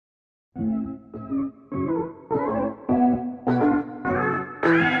Hey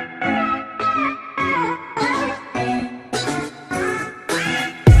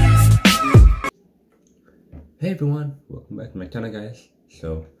everyone, welcome back to my channel guys.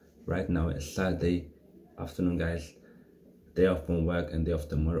 So right now it's Saturday afternoon guys, day off from work and day off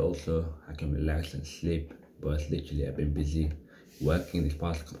tomorrow also. I can relax and sleep, but literally I've been busy working these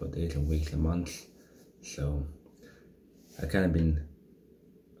past couple of days and weeks and months. So I kind of been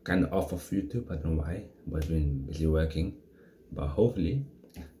off of YouTube, I don't know why, but I've been busy working. But hopefully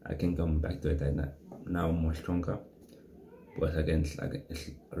I can come back to it now more stronger. But again, it's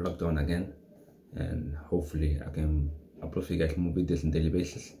lockdown again. And hopefully I can upload for you guys more videos on a daily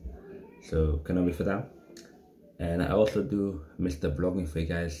basis, so cannot wait for that. And I also do miss the vlogging for you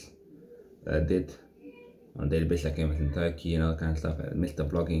guys that I did on a daily basis. I came in Turkey and all kind of stuff. I missed the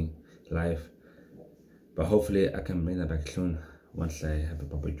vlogging live, but hopefully I can bring that back soon once I have a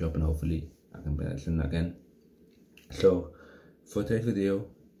proper job, and hopefully I can bring that soon again. So for today's video,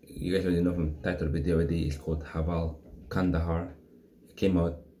 you guys already know from the title of the video already, it's called Haval, Kandahar. It came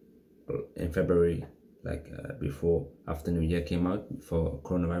out in February, after New Year came out, before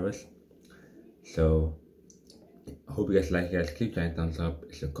coronavirus. So I hope you guys like it guys. Keep trying thumbs up.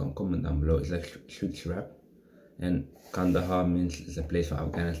 It's a comment down below. It's like Swedish rap, and Kandahar means it's a place for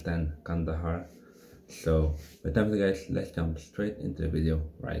Afghanistan, Kandahar. So without further guys, let's jump straight into the video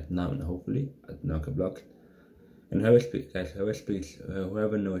right now, and hopefully I don't get blocked. And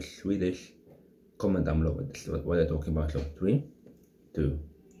whoever knows Swedish, comment down below what they're talking about. So 3, 2,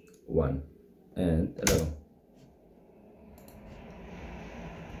 1, and hello.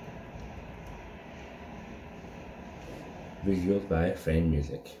 Visuals by Frame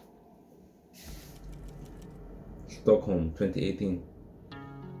Music. Stockholm 2018.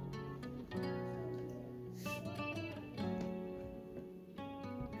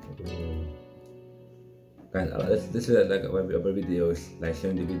 Guys, this is like a video, like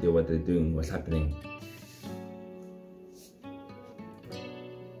showing the video what they're doing, what's happening.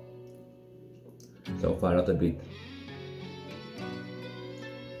 So far out the beat.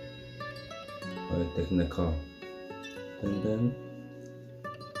 Oh, taking the car. And then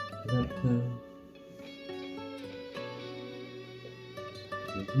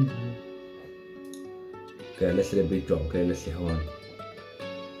okay, let's see the beat drop. Okay, let's see how on.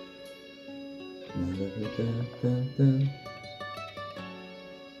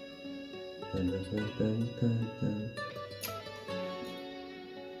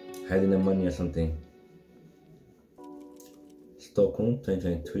 Hiding the money or something. Stockholm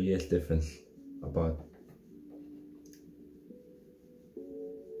 2020, 2 years difference about.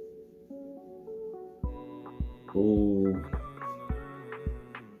 Oh,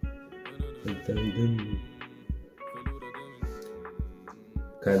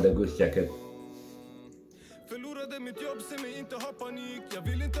 kind of goose jacket. Förlorade mitt jobb, se mig inte ha panik. Jag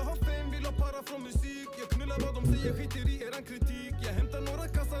vill inte ha fame, vill ha para från musik. Jag knullar vad de säger, skiter i eran kritik. Jag hämtar några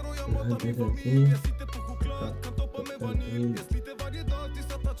kassar och jag matar min familj. Jag sitter på choklad, kan toppa med vanilj. Jag sliter varje dag tills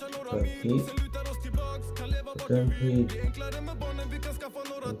jag touchar några mil. Sen lutar oss tillbaks, kan leva vart du vill. Det är enklare med barnen, vi kan skaffa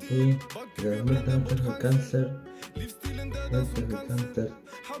några till. Bankkuren bränner bort cancer. Livsstilen dödar som cancer.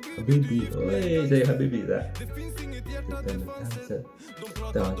 Habibi, oj, säg Habibi där. Det finns inget hjärta, det fanns ett. De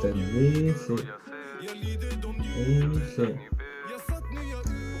pratar om jag lider, de njuter. Jag satt nu, jag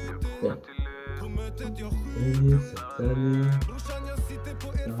ute. På mötet jag skjuter. Brorsan, jag sitter på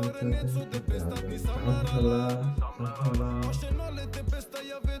erfarenhet, så det är bäst att ni samlar alla. Arsenal är det bästa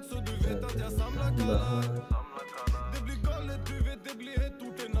jag vet, så du vet att jag samlar kallar. Det blir galet, du vet, det blir hett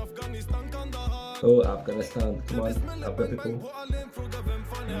orten Afghanistan, Kandahar. Oh, Afghanistan, come on, Afghan people. Fråga vem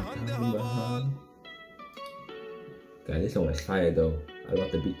fan är han, det Haval. Okay, this one is fire though. I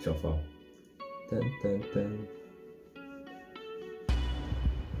love the beat so far. Dun, dun, dun.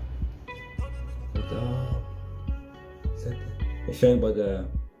 It's showing about the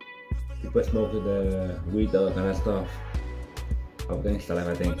people smoking the weed, all that kind of stuff. Afghanistan,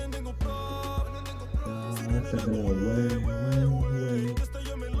 I think.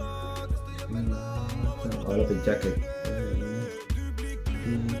 I love the jacket.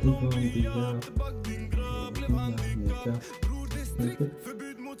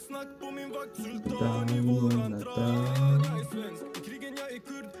 Förbud mot snack på min vakt, sultan i våran dag. Jag är svensk, i krigen jag är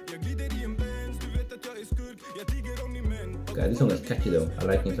kurd. Jag glider i en Benz, du vet att jag är skurk. Jag tiger om ni män. God, this song is catchy though. I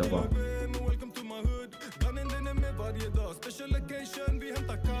like it so far. Welcome to my hood. Gunnen den är med varje dag. Special occasion, vi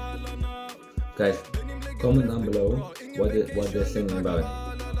hämtar kallarna. Guys, comment down below what they're singing about.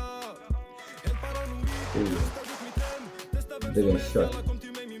 Ooh. They're getting shot.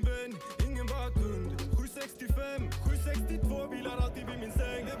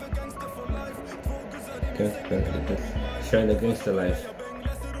 Shine the gangster life.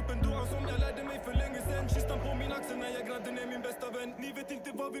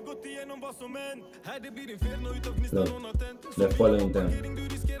 No, they're following them.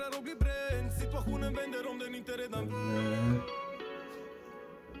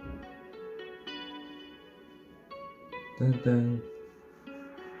 Dun dun.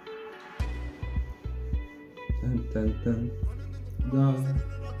 Dun dun dun.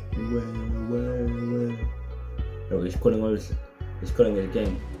 Where? Oh, he's calling his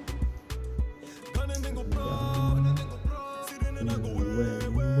game.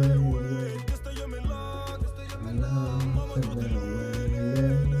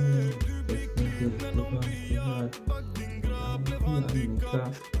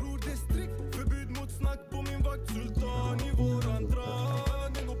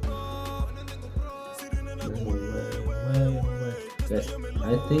 Yes,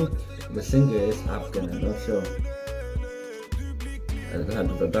 I think the singer is Afghan, I'm not sure. I'm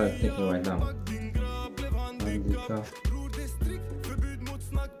thinking right now.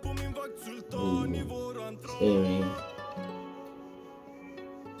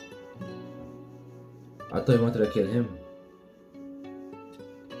 I thought he wanted to kill him.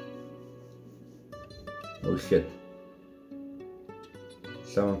 Oh shit.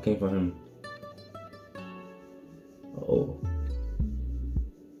 Someone came for him. Oh.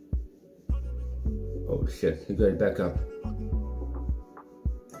 Oh shit, he got it back up.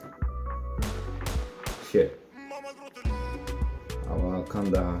 Shit. Haval,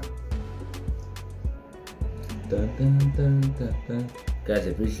 Kandahar. Dun, dun, dun, dun, dun. Guys,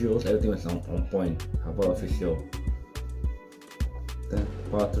 the visuals, everything was on point. Haval official. Then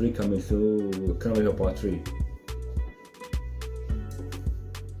part 3 coming soon. Can't wait for part 3.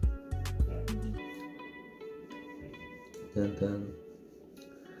 Dun, dun.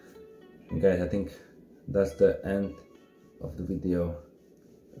 And guys, I think that's the end of the video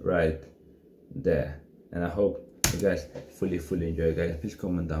right there, and I hope you guys fully enjoy. Guys, please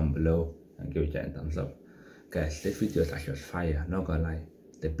comment down below and give it a thumbs up. Guys, this video is actually fire, not gonna lie.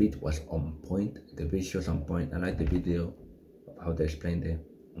 The beat was on point, the visuals on point. I like the video of how they explained it,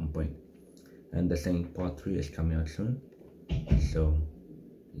 on point. And they're saying part 3 is coming out soon, so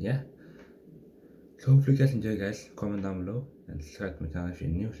yeah. So hopefully you guys enjoy, guys. Comment down below and subscribe to my channel if you're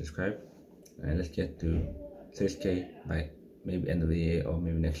new. Subscribe, and let's get to 6K by maybe end of the year or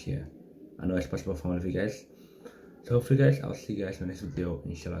maybe next year. I know it's possible for one of you guys. So hopefully guys, I'll see you guys in the next video,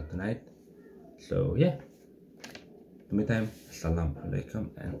 inshallah, tonight. So yeah, in the meantime, assalamu alaikum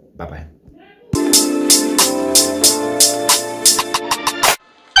and bye bye.